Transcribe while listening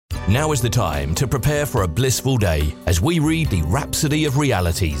Now is the time to prepare for a blissful day as we read the Rhapsody of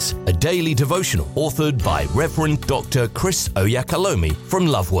Realities, a daily devotional authored by Reverend Dr. Chris Oyakalomi from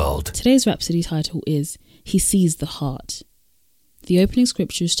Love World. Today's Rhapsody title is He Sees the Heart. The opening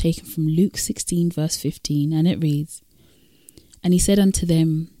scripture is taken from Luke 16 verse 15, and it reads, "And he said unto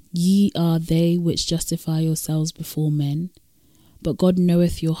them, Ye are they which justify yourselves before men, but God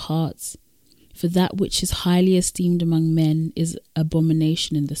knoweth your hearts. For that which is highly esteemed among men is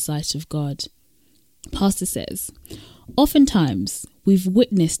abomination in the sight of God." Pastor says, oftentimes we've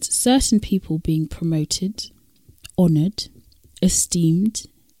witnessed certain people being promoted, honoured, esteemed,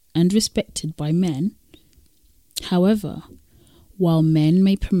 and respected by men. However, while men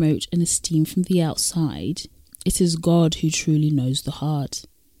may promote and esteem from the outside, it is God who truly knows the heart.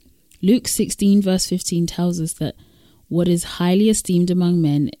 Luke 16 verse 15 tells us that what is highly esteemed among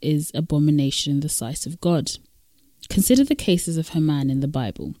men is abomination in the sight of God. Consider the cases of Haman in the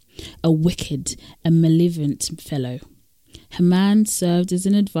Bible, a wicked and malevolent fellow. Haman served as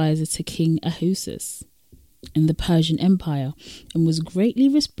an advisor to King Ahasuerus in the Persian Empire and was greatly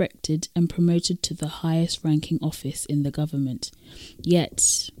respected and promoted to the highest ranking office in the government.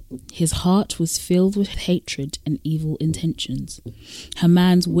 Yet, his heart was filled with hatred and evil intentions.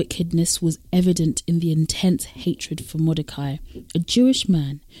 Haman's wickedness was evident in the intense hatred for Mordecai, a Jewish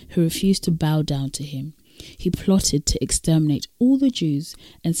man who refused to bow down to him. He plotted to exterminate all the Jews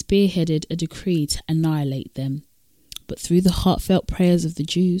and spearheaded a decree to annihilate them. But through the heartfelt prayers of the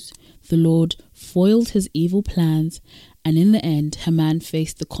Jews, the Lord foiled his evil plans, and in the end, Haman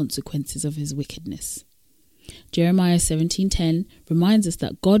faced the consequences of his wickedness. Jeremiah 17:10 reminds us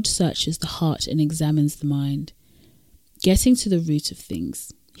that God searches the heart and examines the mind. Getting to the root of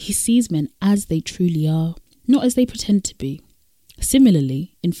things, he sees men as they truly are, not as they pretend to be.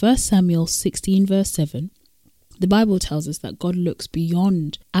 Similarly, in 1 Samuel 16 verse 7, the Bible tells us that God looks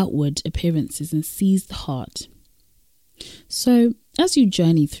beyond outward appearances and sees the heart. So, as you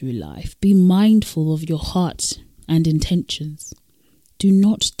journey through life, be mindful of your heart and intentions. Do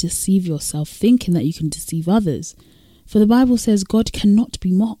not deceive yourself thinking that you can deceive others, for the Bible says God cannot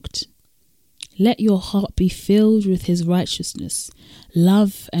be mocked. Let your heart be filled with his righteousness,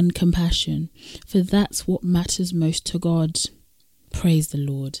 love and compassion, for that's what matters most to God. Praise the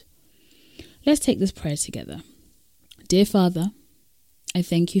Lord. Let's take this prayer together. Dear Father, I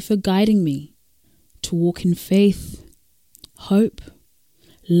thank you for guiding me to walk in faith, hope,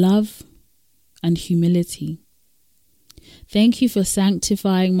 love, and humility. Thank you for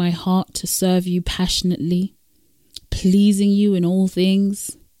sanctifying my heart to serve you passionately, pleasing you in all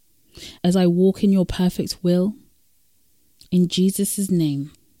things, as I walk in your perfect will. In Jesus'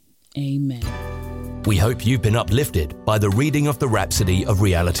 name, amen. We hope you've been uplifted by the reading of the Rhapsody of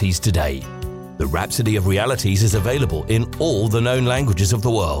Realities today. The Rhapsody of Realities is available in all the known languages of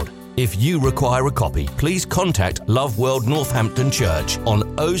the world. If you require a copy, please contact Love World Northampton Church on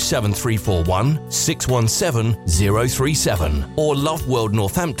 07341 617 037 or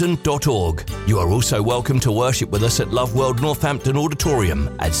loveworldnorthampton.org. You are also welcome to worship with us at Love World Northampton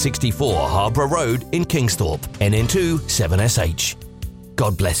Auditorium at 64 Harbour Road in Kingsthorpe, NN2 7SH.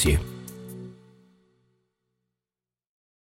 God bless you.